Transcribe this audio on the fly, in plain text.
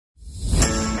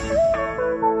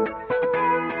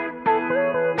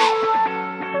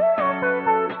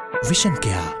Vision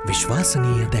care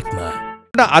විශ්වාසනීය දැක්ම.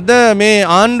 අද මේ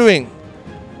ආණ්ඩුවෙන්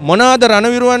මොනවාද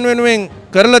රණවිරුවන් වෙනුවෙන්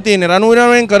කරලා තියෙන්නේ?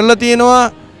 රණවිරුවන් කරලා තියෙනවා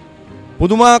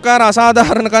පුදුමාකාර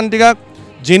අසාධාරණකම් ටිකක්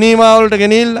ජිනීවා වලට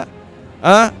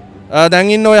ගෙනිහිල්ලා දැන්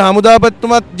ඉන්න ඔය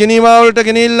හමුදාපතිතුමත් ජිනීවා වලට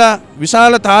ගෙනිහිල්ලා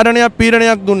විශාල තාඩනයක්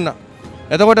පීඩනයක් දුන්නා.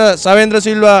 එතකොට සවේන්ද්‍ර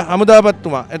සිල්වා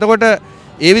හමුදාපතිතුමා. එතකොට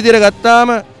ඒ විදිහට ගත්තාම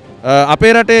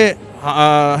අපේ රටේ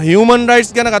හියුමන්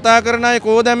රයිට්ස් ගැන කතා කරන අය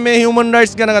කෝ දැන් මේ හියුමන්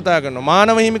රයිට්ස් ගැන කතා කරනවා?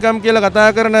 මානව හිමිකම් කියලා කතා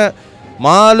කරන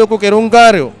මා ලොකු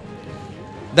කෙරුම්කාරයෝ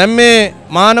දැන් මේ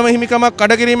මානව හිමිකමක්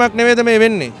කඩකිරීමක් නෙවෙයිද මේ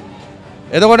වෙන්නේ?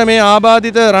 එතකොට මේ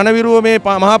ආබාධිත රණවිරුව මේ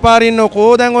මහපාරේ ඉන්න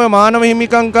කෝ දැන් ඔය මානව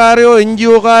හිමිකම්කාරයෝ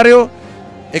NGO කාරයෝ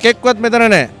එකෙක්වත් මෙතන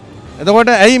නැහැ. එතකොට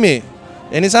ඇයි මේ?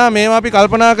 ඒ නිසා මේවා අපි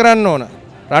කල්පනා කරන්න ඕන.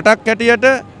 රටක් හැටියට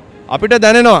අපිට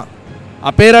දැනෙනවා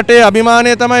අපේ රටේ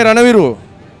අභිමානය තමයි රණවිරුව.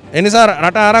 ඒ නිසා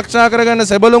රට ආරක්ෂා කරගන්න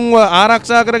සෙබළුන්ව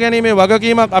ආරක්ෂා කරගැනීමේ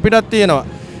වගකීමක් අපිටත් තියෙනවා.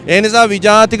 ඒ නිසා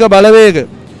විජාතික බලවේග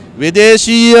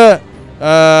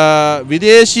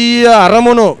විදේශීය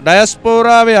අරමුණු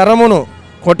ඩයස්පෝරාවේ අරමුණු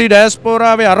කොටි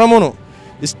ඩයස්පෝරාවේ අරමුණු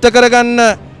ඉෂ්ට කරගන්න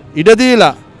ඉඩ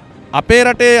දීලා අපේ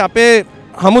රටේ අපේ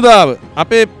හමුදාව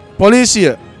අපේ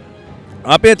පොලිසිය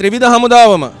අපේ ත්‍රිවිධ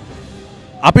හමුදාවම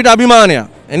අපිට අභිමානයක්.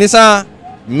 එනිසා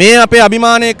මේ අපේ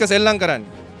අභිමානය එක්ක සෙල්ලම් කරන්නේ.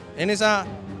 එනිසා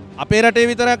අපේ රටේ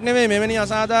විතරක් නෙවෙයි මෙවැනි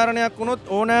අසාධාරණයක් වුණොත්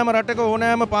ඕනෑම රටක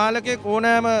ඕනෑම පාලකෙක්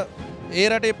ඕනෑම ඒ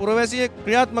රටේ පුරවැසියෙක්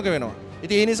ක්‍රියාත්මක වෙනවා.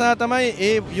 ඉතින් ඒ නිසා තමයි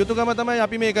ඒ යුතුයකම තමයි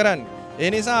අපි මේ කරන්නේ. ඒ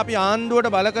නිසා අපි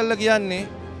ආණ්ඩුවට බල කළා කියන්නේ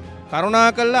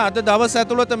කරුණාකරලා අද දවස්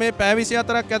ඇතුළත මේ පැය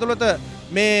 24ක් ඇතුළත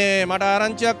මේ මට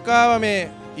ආරංචියක් ආවා මේ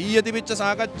ඊයේ තිබිච්ච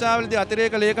සාකච්ඡාවලදී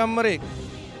අතිරේක ලේකම්වරයෙක්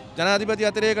ජනාධිපති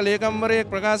අතිරේක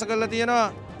ලේකම්වරයෙක් ප්‍රකාශ කළා තියෙනවා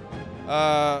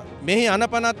මෙහි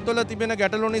අනපනත්වල තිබෙන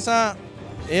ගැටලු නිසා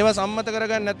ඒව සම්මත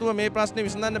කරගන්න නැතුව මේ ප්‍රශ්නේ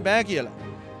විසඳන්න බෑ කියලා.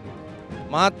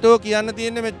 මහත්තයෝ කියන්න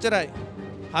තියෙන්නේ මෙච්චරයි.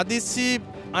 හදිස්සි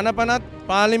අනපනත්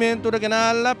පාර්ලිමේන්තුවට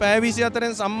ගෙනාලා පැය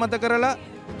 24න් සම්මත කරලා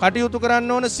කටයුතු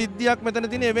කරන්න ඕන සිද්ධියක් මෙතන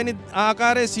තියෙන එවැනි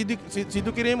ආකාරයේ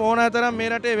සිදු කිරීම ඕනෑතරම් මේ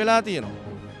රටේ වෙලා තියෙනවා.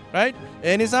 රයිට්?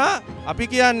 ඒ නිසා අපි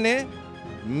කියන්නේ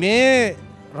මේ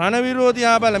රණවිරුව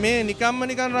දිහා බල මේ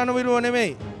නිකන් රණවිරුව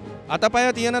නෙමෙයි. අතපය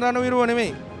තියෙන රණවිරුව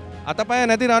නෙමෙයි. අතපය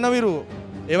නැති රණවිරුව.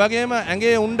 ඒ වගේම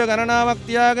ඇඟේ උණ්ඩ ගණනාවක්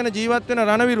තියාගෙන ජීවත් වෙන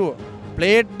රණවිරුව.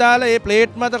 ප්ලේට් දාලා ඒ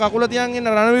ප්ලේට් මත කකුල තියන්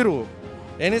ඉන්න රණවිරුව.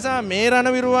 ඒ නිසා මේ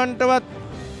රණවිරුවන්ටවත්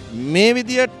මේ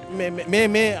විදියට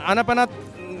මේ අනපනත්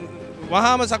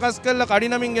වහාම සකස් කරලා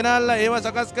කඩිනමින් ගෙනාලා ඒව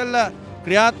සකස් කරලා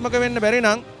ක්‍රියාත්මක වෙන්න බැරි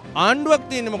නම් ආණ්ඩුවක්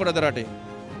තියෙන්නේ මොකටද රටේ?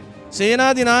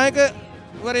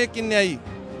 සේනාධිනායකවරයෙක් ඉන්නේ ඇයි?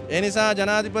 ඒ නිසා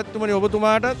ජනාධිපතිතුමනි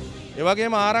ඔබතුමාටත් ඒ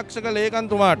වගේම ආරක්ෂක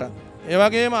ලේකම්තුමාට ඒ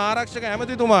වගේම ආරක්ෂක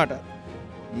ඇමතිතුමාට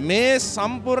මේ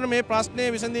සම්පූර්ණ මේ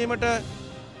ප්‍රශ්නේ විසඳීමට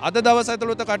අද දවස්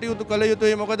ඇතුළත කටයුතු කළ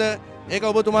යුතුයි. මොකද ඒක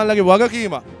ඔබතුමාලගේ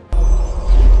වගකීමක්.